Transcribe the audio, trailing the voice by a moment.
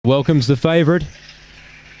Welcome's the favourite.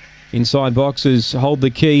 Inside boxes hold the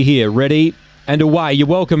key here. Ready and away. You're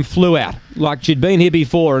Welcome flew out like she'd been here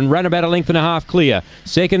before and ran about a length and a half clear.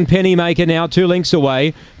 Second, Pennymaker now 2 lengths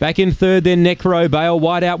away. Back in third, then Necro Bale.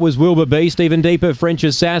 Wide out was Wilbur Beast. Even deeper, French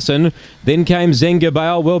Assassin. Then came Zenga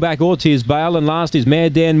Bale. Well back, Ortiz Bale. And last is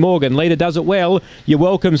Mad Dan Morgan. Leader does it well. You're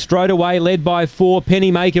Welcome straight away, led by 4.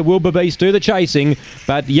 Pennymaker, Wilbur Beast do the chasing.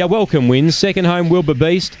 But You're Welcome wins. Second home, Wilbur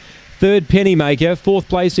Beast. Third, Pennymaker. Fourth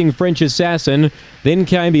placing, French Assassin. Then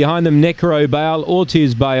came behind them Necro Bale,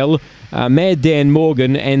 Ortiz Bale, Mad Dan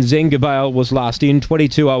Morgan, and Zenga Bale was last in.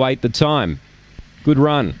 22.08 the time. Good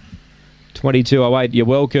run. 22.08. You're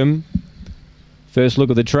Welcome. First look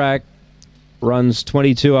at the track. Runs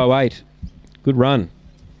 22.08. Good run.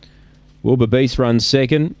 Wilbur Beast runs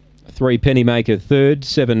second. 3, Pennymaker third.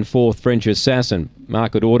 7, fourth, French Assassin.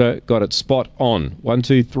 Market order got it spot on. 1,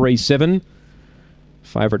 2, 3, 7.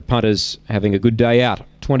 Favourite punters having a good day out.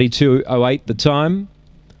 22.08 the time.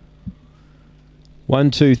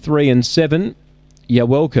 1, 2, 3 and 7. You're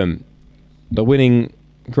Welcome. The winning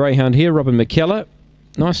greyhound here, Robin McKellar.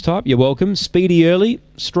 Nice type, You're Welcome. Speedy early,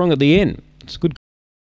 strong at the end. It's good.